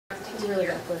He's really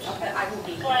going to push. Okay, I will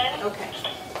be here. Okay.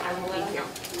 I will be here.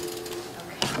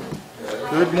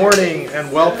 Good morning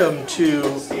and welcome to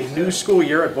a new school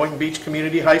year at Boynton Beach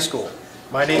Community High School.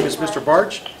 My name is Mr.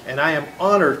 Barch and I am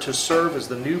honored to serve as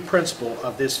the new principal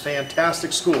of this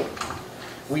fantastic school.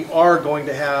 We are going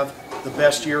to have the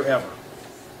best year ever.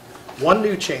 One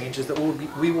new change is that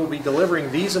we will be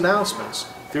delivering these announcements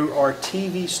through our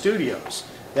TV studios.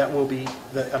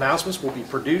 The announcements will be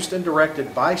produced and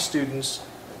directed by students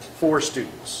for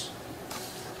students.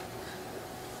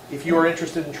 If you are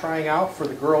interested in trying out for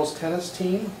the girls tennis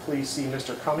team, please see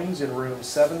Mr. Cummings in room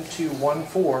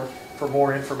 7214 for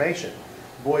more information.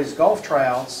 Boys golf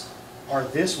tryouts are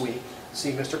this week.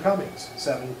 See Mr. Cummings,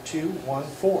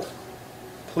 7214.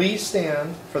 Please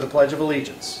stand for the Pledge of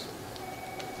Allegiance.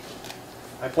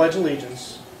 I pledge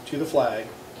allegiance to the flag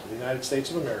of the United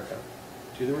States of America,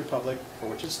 to the republic for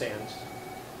which it stands,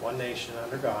 one nation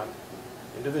under God,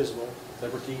 indivisible, with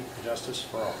liberty and justice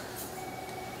for all.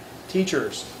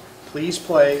 Teachers, please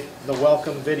play the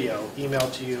welcome video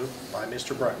emailed to you by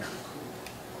Mr. Bruckner.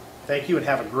 Thank you and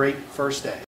have a great first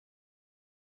day.